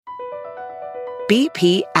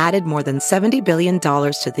BP added more than $70 billion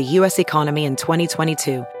to the U.S. economy in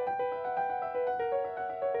 2022.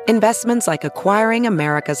 Investments like acquiring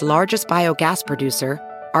America's largest biogas producer,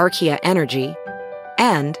 Archaea Energy,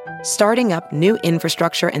 and starting up new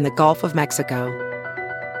infrastructure in the Gulf of Mexico.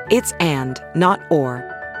 It's and, not or.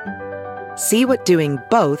 See what doing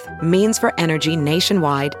both means for energy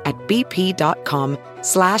nationwide at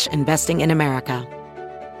bp.com/investing in America.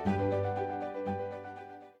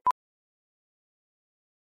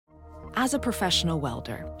 As a professional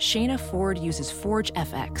welder, Shayna Ford uses Forge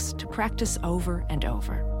FX to practice over and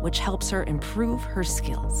over, which helps her improve her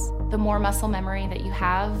skills. The more muscle memory that you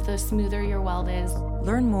have, the smoother your weld is.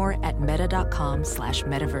 Learn more at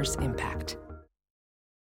meta.com/metaverse impact.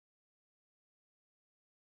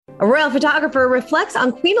 A royal photographer reflects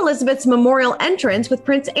on Queen Elizabeth's memorial entrance with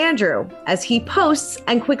Prince Andrew as he posts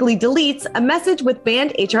and quickly deletes a message with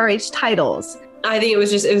banned HRH titles. I think it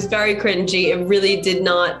was very cringy. It really did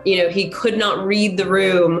not, he could not read the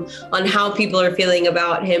room on how people are feeling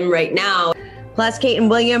about him right now. Plus, Kate and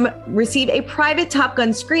William receive a private Top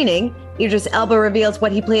Gun screening. Idris Elba reveals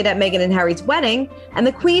what he played at Meghan and Harry's wedding, and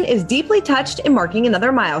the Queen is deeply touched in marking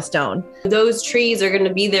another milestone. Those trees are going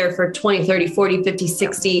to be there for 20, 30, 40, 50,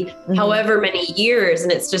 60, however many years.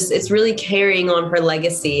 And it's really carrying on her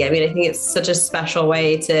legacy. I mean, I think it's such a special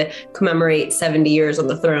way to commemorate 70 years on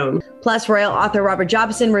the throne. Plus, royal author Robert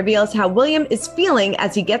Jobson reveals how William is feeling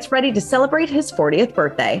as he gets ready to celebrate his 40th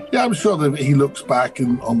birthday. Yeah, I'm sure that he looks back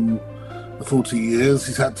on the 40 years.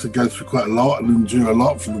 He's had to go through quite a lot and endure a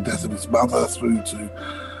lot, from the death of his mother through to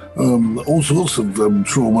all sorts of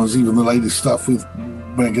traumas, even the latest stuff with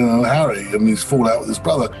Meghan and Harry and his fallout with his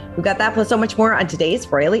brother. We've got that plus so much more on today's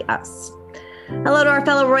Royally Us. Hello to our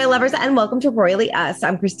fellow royal lovers and welcome to Royally Us.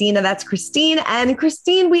 I'm Christina, that's Christine. And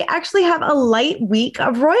Christine, we actually have a light week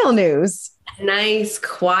of royal news. Nice,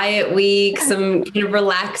 quiet week, some kind of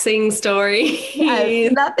relaxing stories.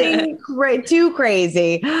 Yes, nothing too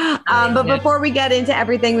crazy. But before we get into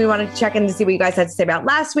everything, we wanted to check in to see what you guys had to say about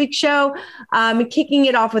last week's show. Kicking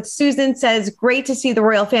it off with Susan says, great to see the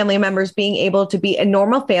royal family members being able to be a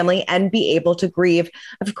normal family and be able to grieve.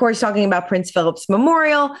 Of course, talking about Prince Philip's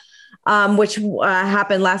memorial, which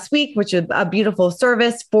happened last week, which is a beautiful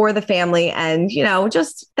service for the family and,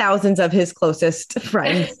 just thousands of his closest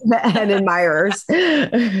friends and admirers. I know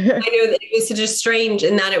that it was just strange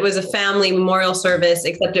in that it was a family memorial service,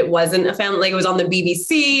 except it wasn't a family. Like, it was on the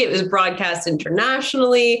BBC. It was broadcast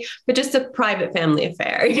internationally, but just a private family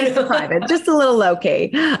affair. Private, just a little low-key.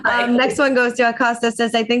 Next one goes to Acosta,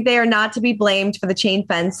 says, I think they are not to be blamed for the chain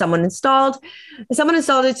fence someone installed. Someone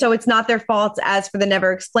installed it, so it's not their fault. As for the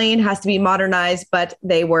Never Explained, has to be modernized, but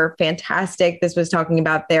they were fantastic. This was talking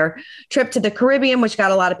about their trip to the Caribbean, which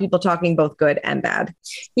got a lot of people talking, both good and bad.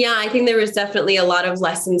 Yeah, I think there was definitely a lot of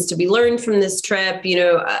lessons to be learned from this trip,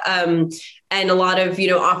 and a lot of,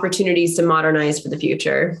 opportunities to modernize for the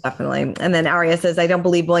future. Definitely. And then Aria says, I don't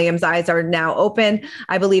believe William's eyes are now open.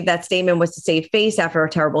 I believe that statement was to save face after a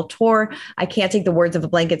terrible tour. I can't take the words of a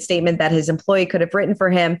blanket statement that his employee could have written for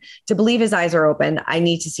him to believe his eyes are open. I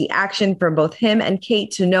need to see action from both him and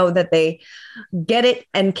Kate to know that they get it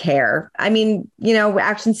and care. I mean,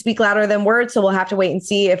 actions speak louder than words. So we'll have to wait and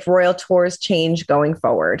see if royal tours change going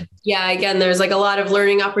forward. Yeah, again, there's a lot of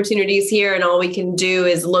learning opportunities here, and all we can do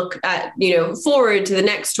is look at, forward to the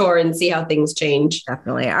next tour and see how things change.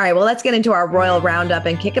 Definitely. All right, well, let's get into our royal roundup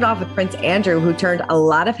and kick it off with Prince Andrew, who turned a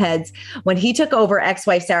lot of heads when he took over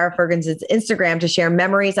ex-wife Sarah Ferguson's Instagram to share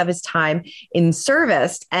memories of his time in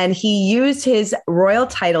service. And he used his royal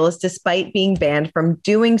titles despite being banned from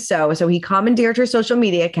doing so. So he commandeered her social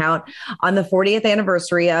media account on the 40th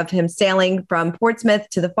anniversary of him sailing from Portsmouth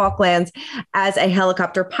to the Falklands as a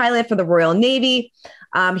helicopter pilot for the Royal Navy.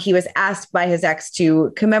 He was asked by his ex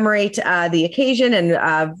to commemorate the occasion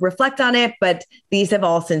and reflect on it, but these have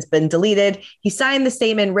all since been deleted. He signed the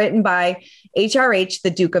statement written by HRH, the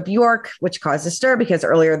Duke of York, which caused a stir because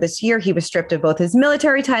earlier this year he was stripped of both his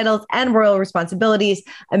military titles and royal responsibilities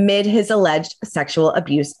amid his alleged sexual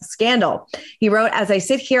abuse scandal. He wrote, as I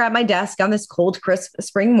sit here at my desk on this cold, crisp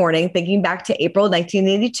spring morning, thinking back to April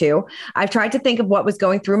 1982, I've tried to think of what was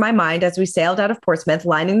going through my mind as we sailed out of Portsmouth,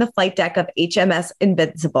 lining the flight deck of HMS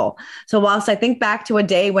Invincible. So whilst I think back to a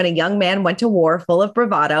day when a young man went to war full of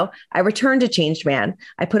bravado, I returned a changed man.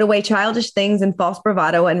 I put away childish things and false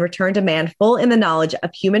bravado and returned a man full in the knowledge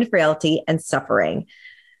of human frailty and suffering.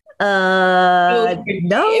 No,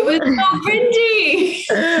 it was so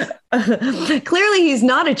cringy. Clearly, he's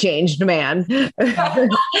not a changed man. Clearly,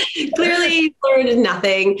 clearly learned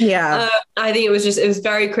nothing. Yeah. I think it was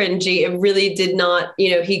very cringy. It really did not,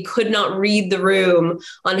 he could not read the room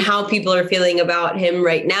on how people are feeling about him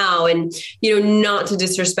right now. And, not to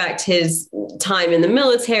disrespect his time in the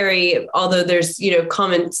military, although there's,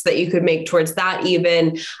 comments that you could make towards that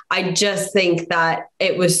even. I just think that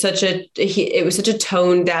it was such a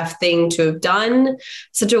tone deaf thing to have done,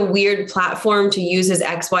 such a weird platform to use his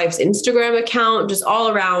ex-wife's Instagram account, just all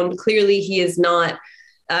around. Clearly he is not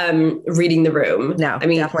reading the room. No, I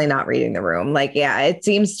mean, definitely not reading the room. Like, yeah, it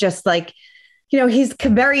seems just like, he's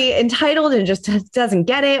very entitled and just doesn't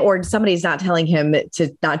get it, or somebody's not telling him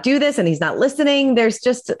to not do this and he's not listening. There's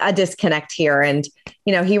just a disconnect here. And,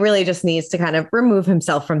 he really just needs to kind of remove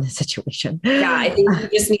himself from the situation. Yeah, I think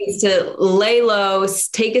he just needs to lay low,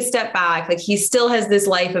 take a step back. Like, he still has this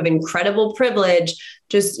life of incredible privilege.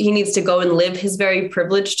 Just, he needs to go and live his very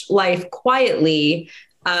privileged life quietly,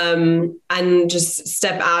 and just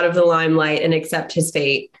step out of the limelight and accept his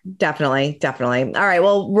fate. Definitely. All right.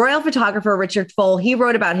 Well, royal photographer Richard Fole, he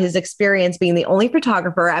wrote about his experience being the only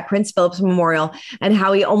photographer at Prince Philip's memorial and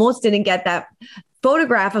how he almost didn't get that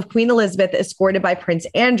photograph of Queen Elizabeth escorted by Prince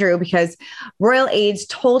Andrew because royal aides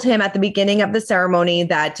told him at the beginning of the ceremony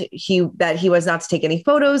that he was not to take any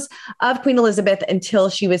photos of Queen Elizabeth until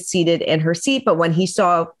she was seated in her seat. But when he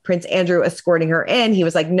saw Prince Andrew escorting her in, he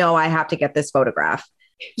was like, no, I have to get this photograph.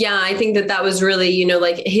 Yeah, I think that was really,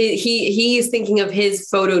 like he's thinking of his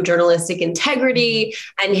photojournalistic integrity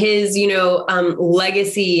and his,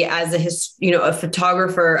 legacy as a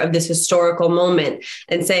photographer of this historical moment,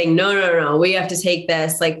 and saying, no, we have to take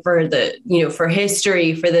this like for the, for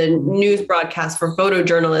history, for the news broadcast, for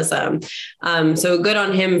photojournalism. So good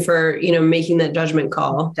on him for, making that judgment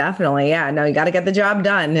call. Definitely. Yeah, no, you got to get the job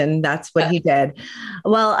done. And that's what he did.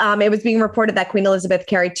 Well, it was being reported that Queen Elizabeth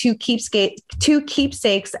carried two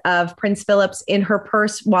keepsakes of Prince Philip's in her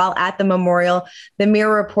purse while at the memorial. The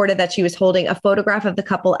Mirror reported that she was holding a photograph of the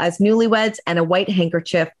couple as newlyweds and a white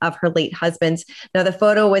handkerchief of her late husband's. Now, the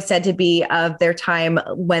photo was said to be of their time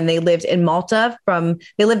when they lived in Malta.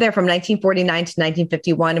 They lived there from 1949 to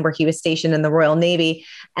 1951, where he was stationed in the Royal Navy.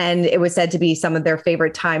 And it was said to be some of their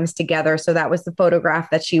favorite times together. So that was the photograph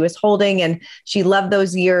that she was holding. And she loved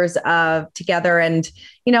those years together and,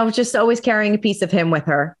 just always carrying a piece of him with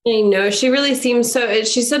her. I know. She really seems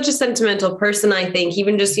she's such a sentimental person, I think,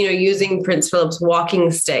 even just, using Prince Philip's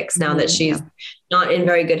walking sticks now that she's not in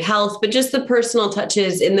very good health, but just the personal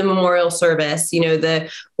touches in the memorial service,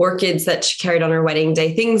 the orchids that she carried on her wedding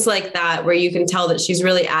day, things like that, where you can tell that she's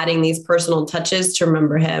really adding these personal touches to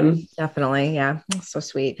remember him. Definitely. Yeah. So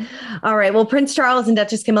sweet. All right. Well, Prince Charles and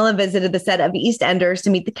Duchess Camilla visited the set of EastEnders to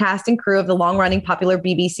meet the cast and crew of the long-running popular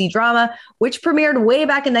BBC drama, which premiered way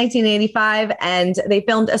back in 1985. And they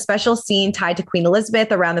filmed a special scene tied to Queen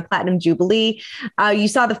Elizabeth around the Platinum Jubilee. You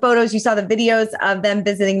saw the photos, you saw the videos of them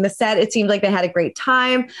visiting the set. It seemed like they had a great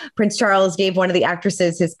time. Prince Charles gave one of the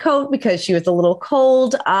actresses his coat because she was a little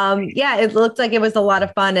cold. It looked like it was a lot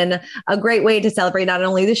of fun and a great way to celebrate not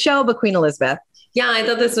only the show, but Queen Elizabeth. Yeah, I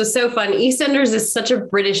thought this was so fun. EastEnders is such a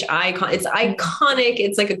British icon. It's iconic.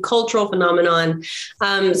 It's like a cultural phenomenon.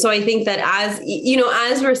 So I think that as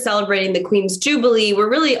we're celebrating the Queen's Jubilee, we're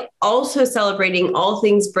really also celebrating all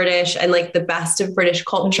things British and like the best of British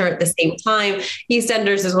culture at the same time.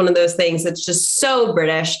 EastEnders is one of those things that's just so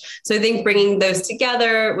British. So I think bringing those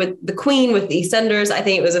together with the Queen, with the EastEnders, I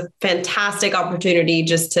think it was a fantastic opportunity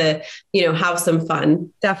just to, have some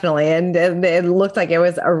fun. Definitely. And it looked like it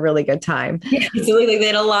was a really good time. Yeah. Absolutely. They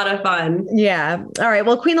had a lot of fun. Yeah. All right.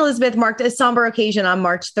 Well, Queen Elizabeth marked a somber occasion on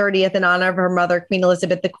March 30th in honor of her mother, Queen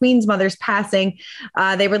Elizabeth, the Queen's mother's passing.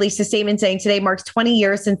 They released a statement saying today marks 20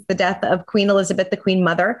 years since the death of Queen Elizabeth, the Queen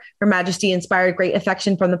Mother. Her Majesty inspired great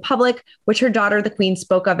affection from the public, which her daughter, the Queen,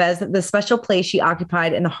 spoke of as the special place she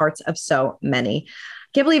occupied in the hearts of so many.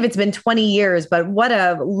 Can't believe it's been 20 years, but what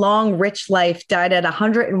a long, rich life. Died at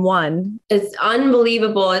 101. It's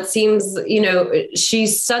unbelievable. It seems,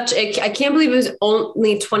 she's I can't believe it was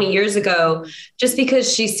only 20 years ago, just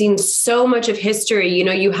because she's seen so much of history.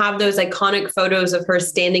 You have those iconic photos of her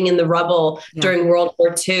standing in the rubble during World War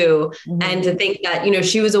II. Mm-hmm. And to think that,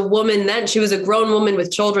 she was a woman then, she was a grown woman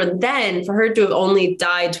with children then. For her to have only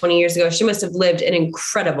died 20 years ago, she must have lived an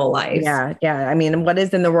incredible life. Yeah. Yeah. I mean, what is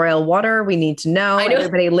in the royal water? We need to know. I know.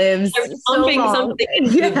 everybody lives so pumping long. something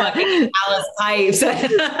into the Buckingham Palace pipes.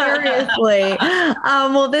 Seriously.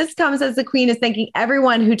 Well, this comes as the Queen is thanking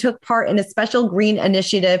everyone who took part in a special green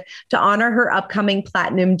initiative to honor her upcoming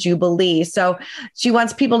Platinum Jubilee. So she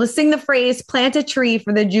wants people to sing the phrase, plant a tree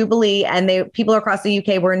for the Jubilee. And people across the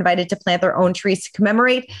UK were invited to plant their own trees to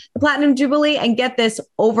commemorate the Platinum Jubilee. And get this,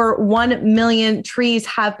 over 1 million trees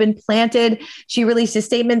have been planted. She released a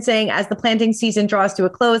statement saying, as the planting season draws to a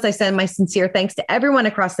close, I send my sincere thanks to everyone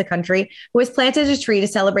across the country who has planted a tree to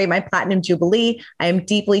celebrate my Platinum Jubilee. I am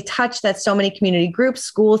deeply touched that so many community groups,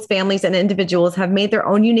 schools, families, and individuals have made their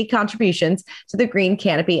own unique contributions to the Green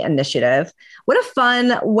Canopy Initiative. What a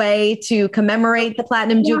fun way to commemorate the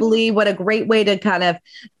Platinum Jubilee. What a great way to kind of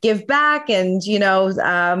give back and,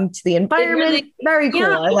 to the environment. Really, very cool.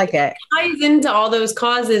 I like it. Ties into all those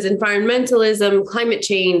causes: environmentalism, climate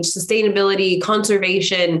change, sustainability,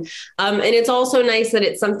 conservation. And it's also nice that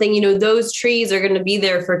it's something, those trees are going to be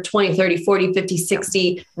there for 20, 30, 40, 50,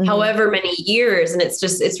 60, however many years. And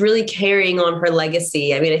it's really carrying on her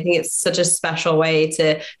legacy. I mean, I think it's such a special way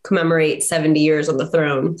to commemorate 70 years on the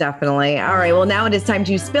throne. Definitely. All right. Well, now it is time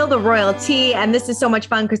to spill the royal tea. And this is so much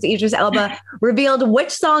fun because Idris Elba revealed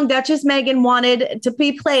which song Duchess Meghan wanted to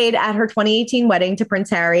be played at her 2018 wedding to Prince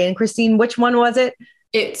Harry. And Christine, which one was it?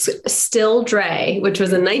 It's Still Dre, which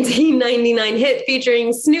was a 1999 hit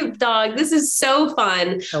featuring Snoop Dogg. This is so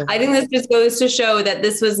fun. Oh, I think this just goes to show that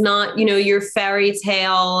this was not, your fairy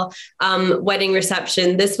tale wedding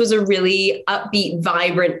reception. This was a really upbeat,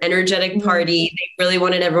 vibrant, energetic party. They really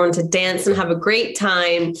wanted everyone to dance and have a great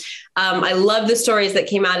time. I love the stories that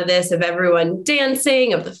came out of this, of everyone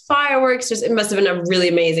dancing, of the fireworks. It must have been a really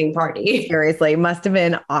amazing party. Seriously, must have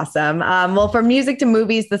been awesome. Well, from music to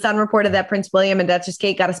movies, The Sun reported that Prince William and Duchess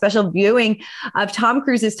Kate got a special viewing of Tom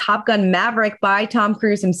Cruise's Top Gun Maverick by Tom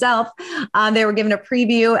Cruise himself. They were given a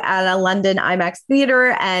preview at a London IMAX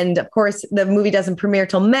theater. And of course, the movie doesn't premiere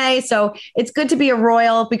till May. So it's good to be a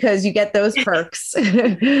royal because you get those perks.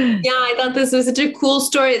 Yeah, I thought this was such a cool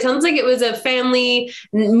story. It sounds like it was a family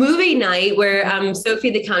movie night where Sophie,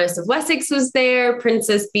 the Countess of Wessex, was there.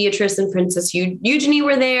 Princess Beatrice and Princess Eugenie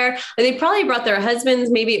were there. And they probably brought their husbands.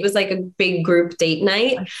 Maybe it was like a big group date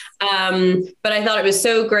night. But I thought it was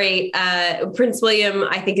so great. Prince William,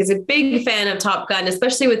 I think, is a big fan of Top Gun,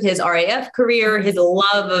 especially with his RAF career, his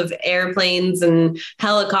love of airplanes and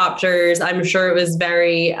helicopters. I'm sure it was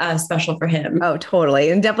very special for him. Oh, totally.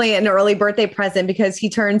 And definitely an early birthday present because he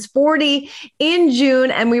turns 40 in June.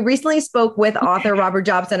 And we recently spoke with author Robert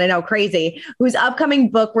Jobson, I know, crazy, whose upcoming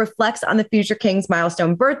book reflects on the future king's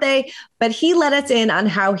milestone birthday. But he let us in on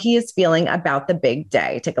how he is feeling about the big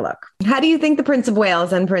day. Take a look. How do you think the Prince of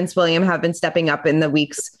Wales and Prince William have been stepping up in the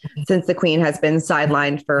weeks since the Queen has been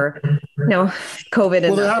sidelined for, COVID?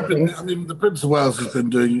 Well, they have been. I mean, the Prince of Wales has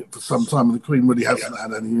been doing it for some time, and the Queen really hasn't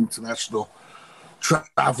had any international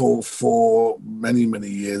travel for many, many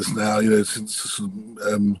years now. Since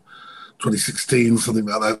 2016, something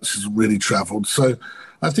like that, she's really travelled. So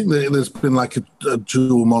I think that there's been like a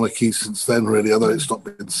dual monarchy since then, really, although it's not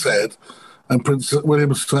been said. And Prince William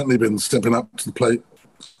has certainly been stepping up to the plate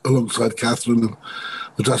alongside Catherine and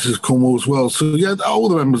the Duchess of Cornwall as well. So, yeah, all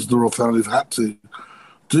the members of the royal family have had to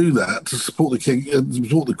do that to support the king,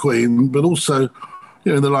 support the Queen, but also,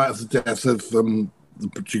 in the light of the death of the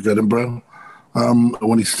Duke of Edinburgh,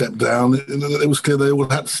 when he stepped down, it was clear they all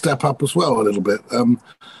had to step up as well a little bit,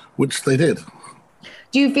 which they did.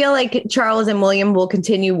 Do you feel like Charles and William will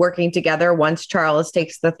continue working together once Charles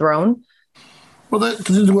takes the throne? Well, they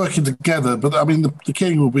continue working together, but I mean, the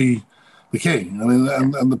king will be the king. I mean,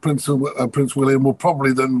 and the Prince William will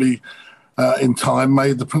probably then be, in time,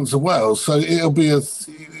 made the Prince of Wales. So there'll be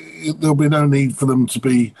no need for them to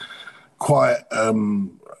be quite,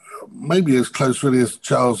 maybe as close really as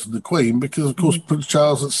Charles and the Queen, because of course Prince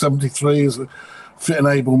Charles at 73 is a fit and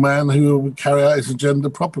able man who will carry out his agenda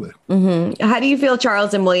properly. Mm-hmm. How do you feel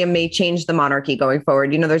Charles and William may change the monarchy going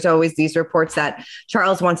forward? There's always these reports that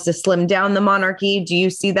Charles wants to slim down the monarchy. Do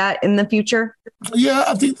you see that in the future? Yeah,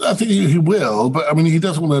 I think he will, but I mean, he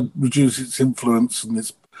doesn't want to reduce its influence and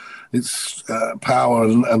its power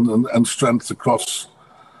and strength across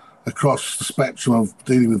the spectrum of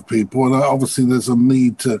dealing with people. And obviously, there's a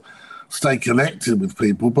need to stay connected with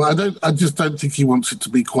people, but I just don't think he wants it to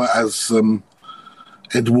be quite as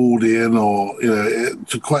Edwardian or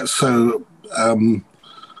to quite so not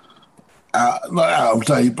out of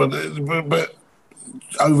date, but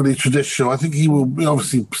overly traditional. I think he will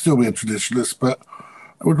obviously still be a traditionalist, but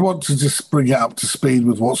I would want to just bring it up to speed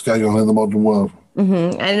with what's going on in the modern world.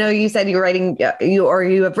 Mm-hmm. I know you said you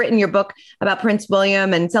have written your book about Prince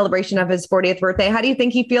William and celebration of his 40th birthday. How do you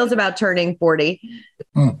think he feels about turning 40?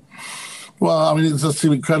 Well, I mean, it does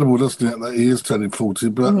seem incredible, doesn't it, that he is turning 40?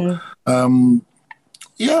 But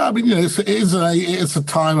yeah, I mean, it's a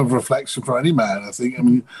time of reflection for any man, I think. I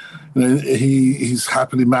mean, he's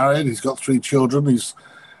happily married. He's got 3 children. He's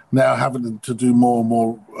now having to do more and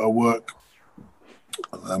more work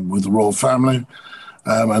with the royal family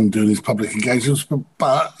and doing his public engagements.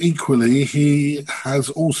 But equally, he has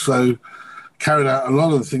also carried out a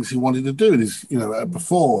lot of the things he wanted to do. And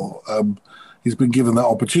before he's been given that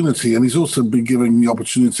opportunity, and he's also been given the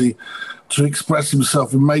opportunity to express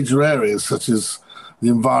himself in major areas such as the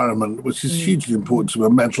environment, which is hugely important to him,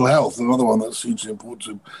 and mental health, another one that's hugely important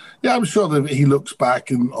to him. Yeah, I'm sure that he looks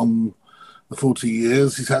back on the 40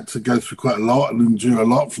 years. He's had to go through quite a lot and endure a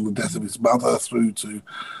lot, from the death of his mother through to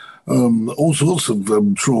all sorts of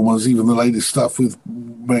traumas, even the latest stuff with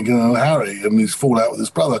Meghan and Harry and his fallout with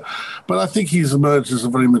his brother. But I think he's emerged as a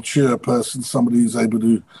very mature person, somebody who's able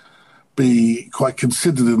to be quite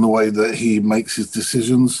considered in the way that he makes his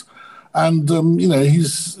decisions. And,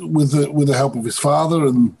 he's with the help of his father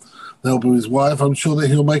and the help of his wife, I'm sure that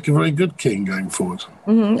he'll make a very good king going forward.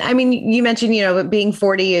 Mm-hmm. I mean, you mentioned, being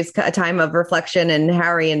 40 is a time of reflection, and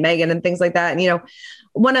Harry and Meghan and things like that. And,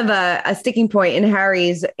 one of a sticking point in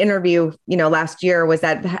Harry's interview, last year was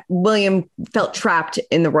that William felt trapped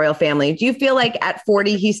in the royal family. Do you feel like at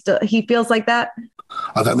 40, he feels like that?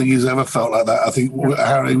 I don't think he's ever felt like that. I think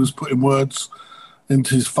Harry was putting words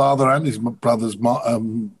into his father and his brother's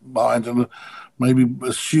mind, and maybe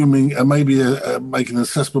assuming, making an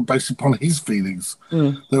assessment based upon his feelings.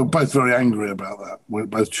 They were both very angry about that,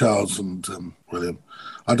 both Charles and William.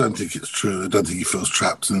 I don't think it's true. I don't think he feels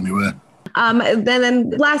trapped anywhere.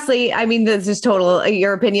 Then lastly, I mean, this is total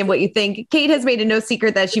your opinion, what you think. Kate has made it no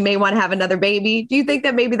secret that she may want to have another baby. Do you think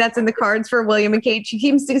that maybe that's in the cards for William and Kate? She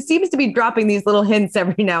seems to be dropping these little hints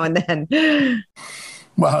every now and then.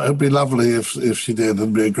 Well, it'd be lovely if she did.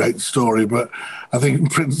 It'd be a great story. But I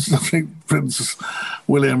think Prince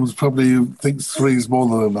William probably thinks 3 is more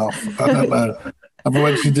than enough. I don't know. But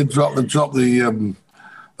when she did drop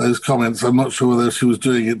those comments, I'm not sure whether she was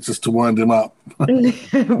doing it just to wind him up.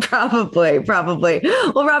 Probably.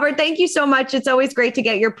 Well, Robert, thank you so much. It's always great to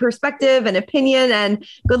get your perspective and opinion, and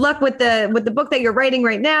good luck with the book that you're writing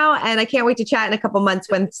right now. And I can't wait to chat in a couple months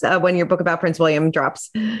when your book about Prince William drops.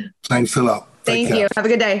 Thanks a lot. Thank you. Have a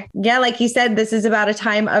good day. Yeah, like you said, this is about a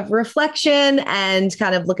time of reflection and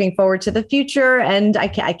kind of looking forward to the future. And I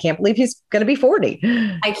can't believe he's going to be 40.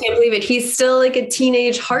 I can't believe it. He's still like a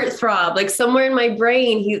teenage heartthrob. Like somewhere in my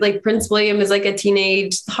brain, Prince William is like a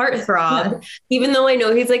teenage heartthrob, even though I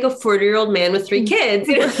know he's like a 40-year-old man with 3 kids.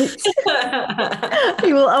 He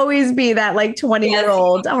will always be that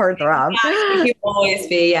 20-year-old heartthrob. He will always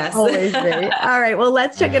be, yes. Always be. All right. Well,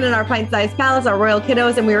 let's check in our pint-sized palace, our royal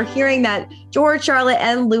kiddos. And we were hearing that George, Charlotte,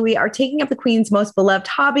 and Louis are taking up the Queen's most beloved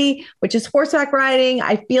hobby, which is horseback riding.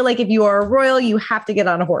 I feel like if you are a royal, you have to get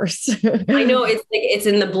on a horse. I know it's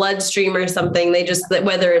in the bloodstream or something. They just,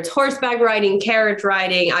 whether it's horseback riding, carriage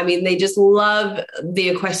riding, I mean, they just love the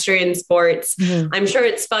equestrian sports. Mm-hmm. I'm sure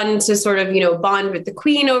it's fun to sort of, bond with the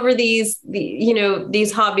Queen over these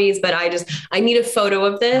hobbies, but I need a photo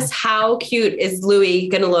of this. How cute is Louis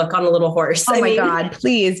going to look on a little horse? Oh my God,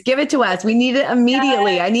 please give it to us. We need it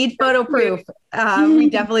immediately. I need photo proof. We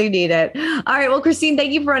definitely need it. All right. Well, Christine,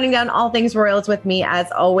 thank you for running down all things royals with me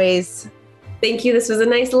as always. Thank you. This was a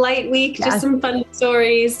nice light week. Yes. Just some fun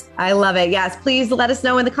stories. I love it. Yes. Please let us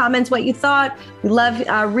know in the comments what you thought. We love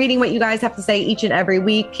reading what you guys have to say each and every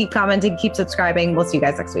week. Keep commenting, keep subscribing. We'll see you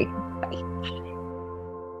guys next week.